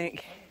close, I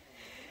think.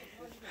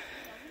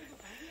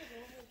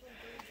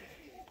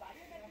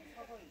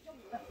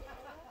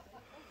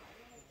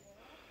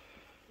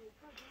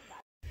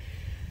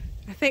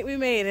 I think we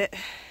made it.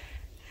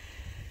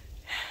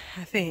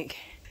 I think.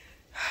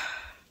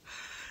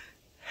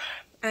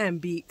 I am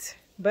beat,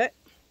 but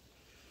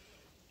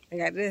I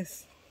got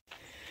this.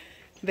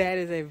 That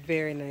is a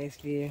very nice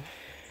view.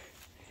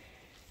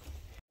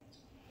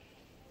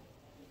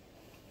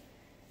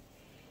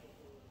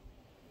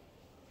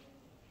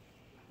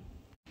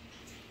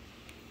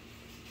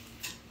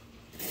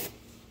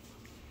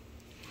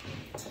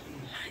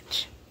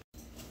 Lunch.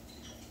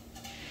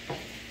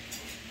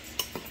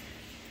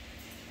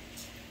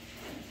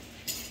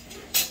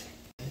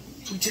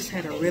 We just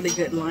had a really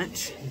good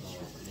lunch.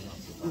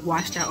 We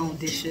washed our own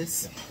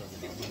dishes.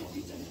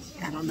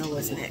 I don't know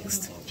what's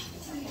next.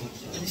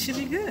 It should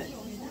be good.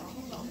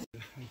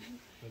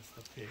 That's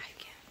the pig.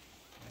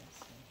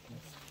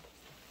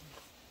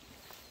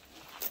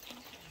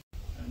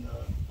 And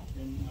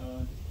in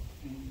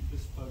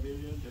this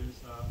pavilion, there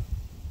is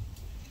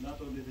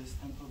not only this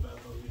temple, but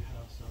we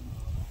have some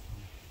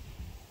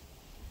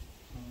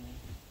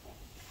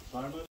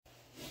barber.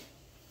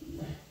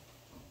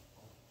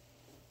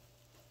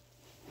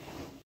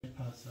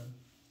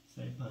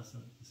 Same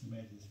person. It's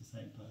amazing. It's the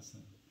same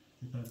person.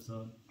 Depends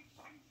on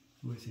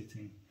who is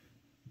sitting.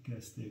 You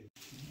can stick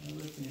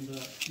everything in the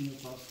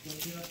basket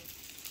here.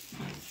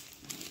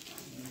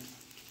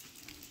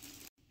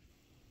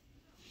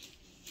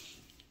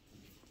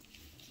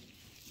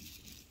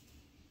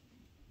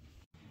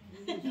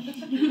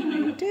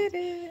 You did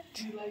it.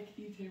 Do you like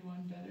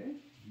Itaewon better?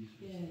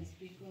 Yes,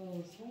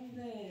 because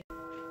Hongdae.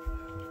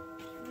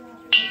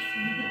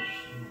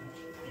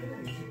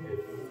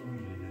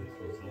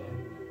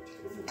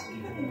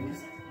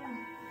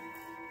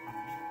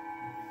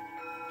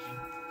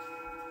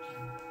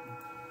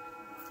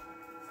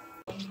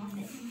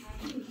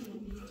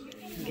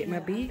 Get my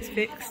beads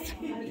fixed.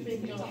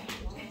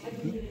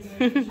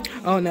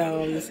 Oh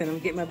no, listen, I'm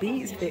getting my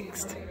beads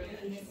fixed.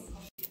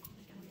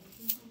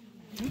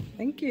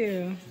 Thank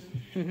you.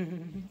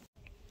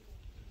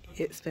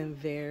 It's been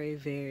very,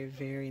 very,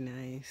 very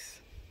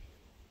nice.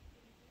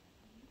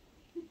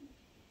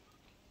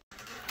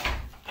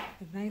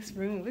 A nice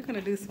room. We're gonna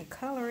do some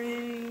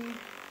coloring.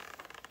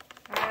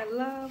 I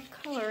love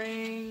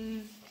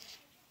coloring.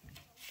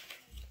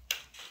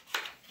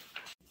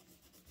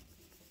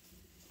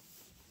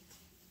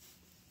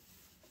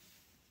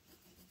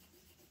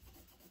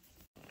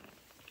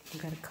 We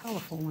got a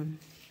colorful one.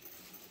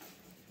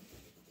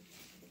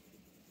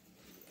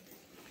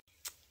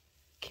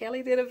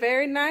 Kelly did a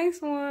very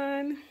nice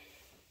one.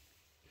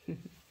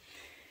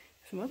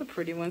 Some other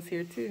pretty ones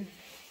here too.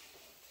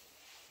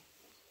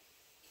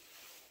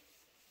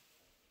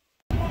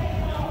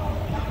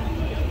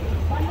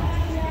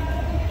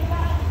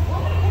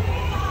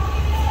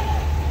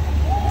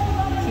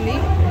 It's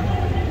neat.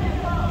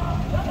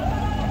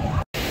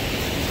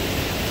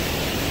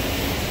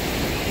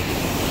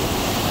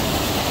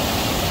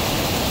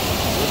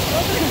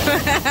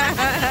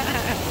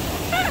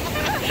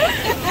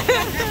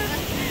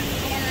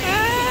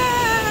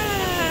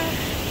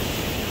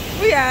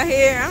 We out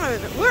here. I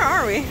don't know. Where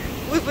are we?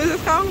 What is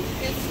this called?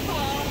 It's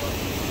called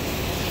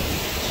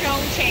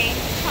Cheorwon.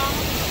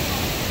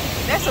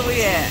 That's where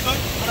we at.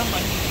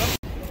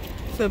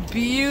 It's a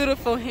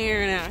beautiful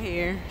heron out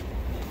here.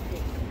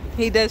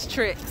 He does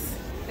tricks.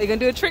 Are you gonna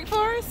do a trick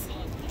for us?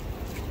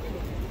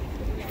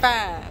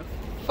 5,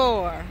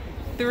 4,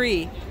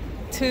 3,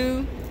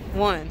 2,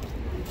 1.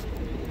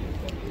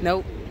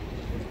 Nope.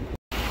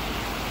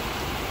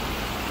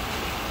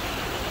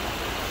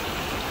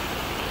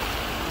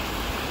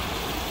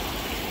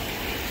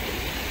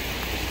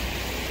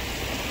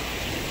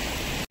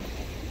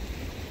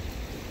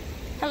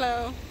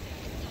 Hello.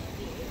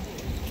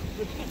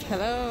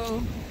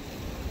 Hello.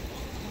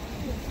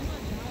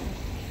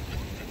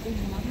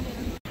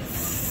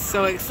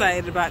 So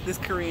excited about this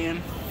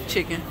Korean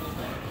chicken.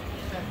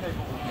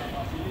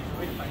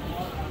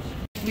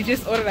 We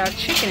just ordered our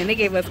chicken and they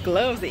gave us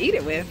gloves to eat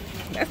it with.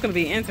 That's gonna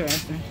be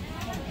interesting.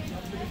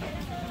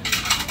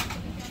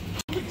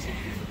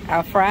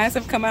 Our fries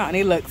have come out and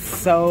they look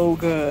so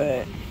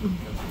good.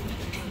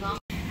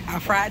 Our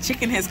fried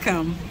chicken has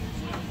come.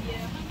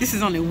 This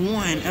is only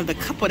one of the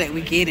couple that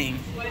we're getting.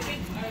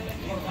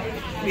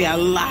 We got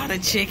a lot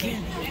of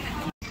chicken.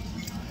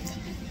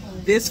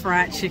 This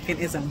fried chicken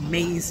is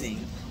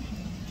amazing.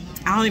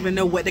 I don't even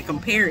know what to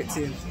compare it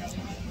to.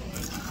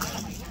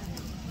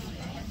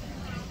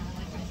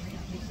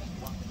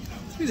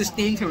 There's a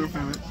steam coming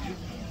from it.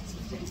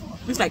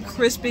 It's like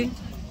crispy,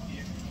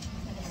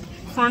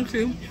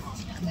 crunchy,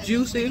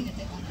 juicy,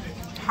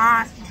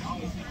 hot.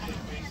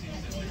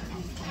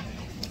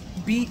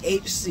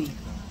 BHC.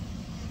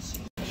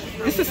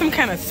 This is some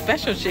kind of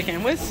special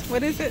chicken.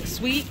 What is it?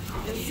 Sweet?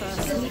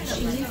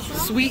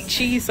 Sweet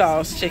cheese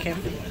sauce chicken.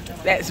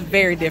 That's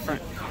very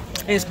different.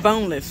 It's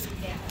boneless.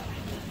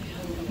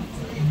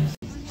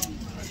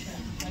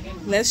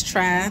 Let's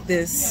try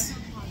this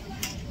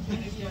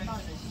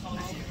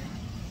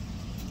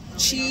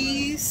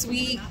cheese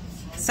sweet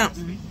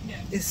something.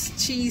 It's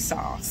cheese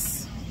sauce.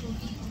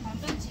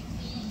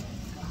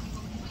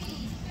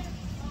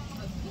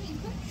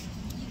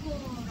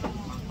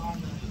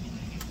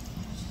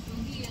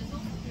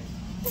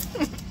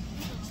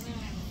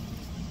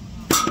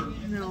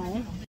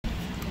 No.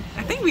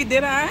 I think we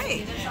did all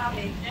right.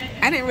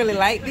 I didn't really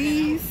like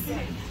these,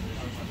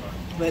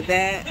 but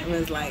that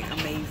was like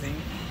amazing.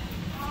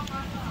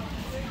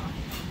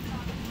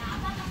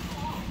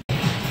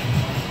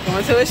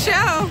 Going to a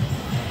show.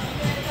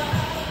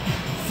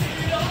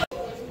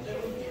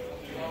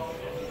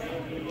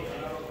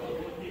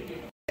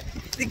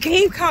 The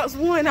Gamecocks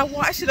won. I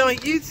watched it on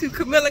YouTube.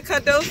 Camila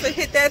Cardoso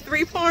hit that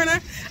three-pointer.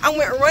 I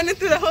went running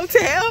through the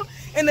hotel,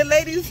 and the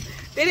ladies,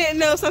 they didn't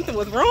know something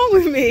was wrong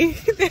with me.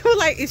 They were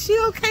like, is she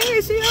okay?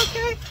 Is she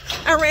okay?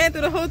 I ran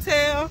through the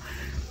hotel.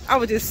 I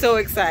was just so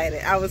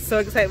excited. I was so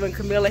excited when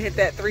Camila hit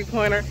that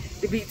three-pointer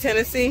to beat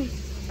Tennessee.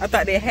 I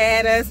thought they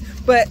had us,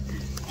 but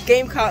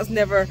Gamecocks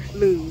never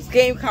lose.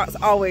 Gamecocks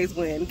always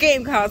win.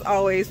 Gamecocks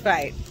always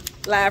fight.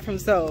 Live from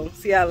Seoul.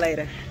 See y'all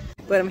later.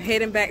 But I'm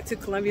heading back to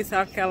Columbia,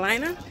 South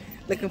Carolina.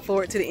 Looking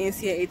forward to the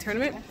NCAA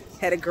tournament.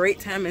 Had a great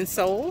time in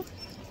Seoul.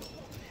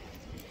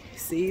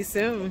 See you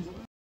soon.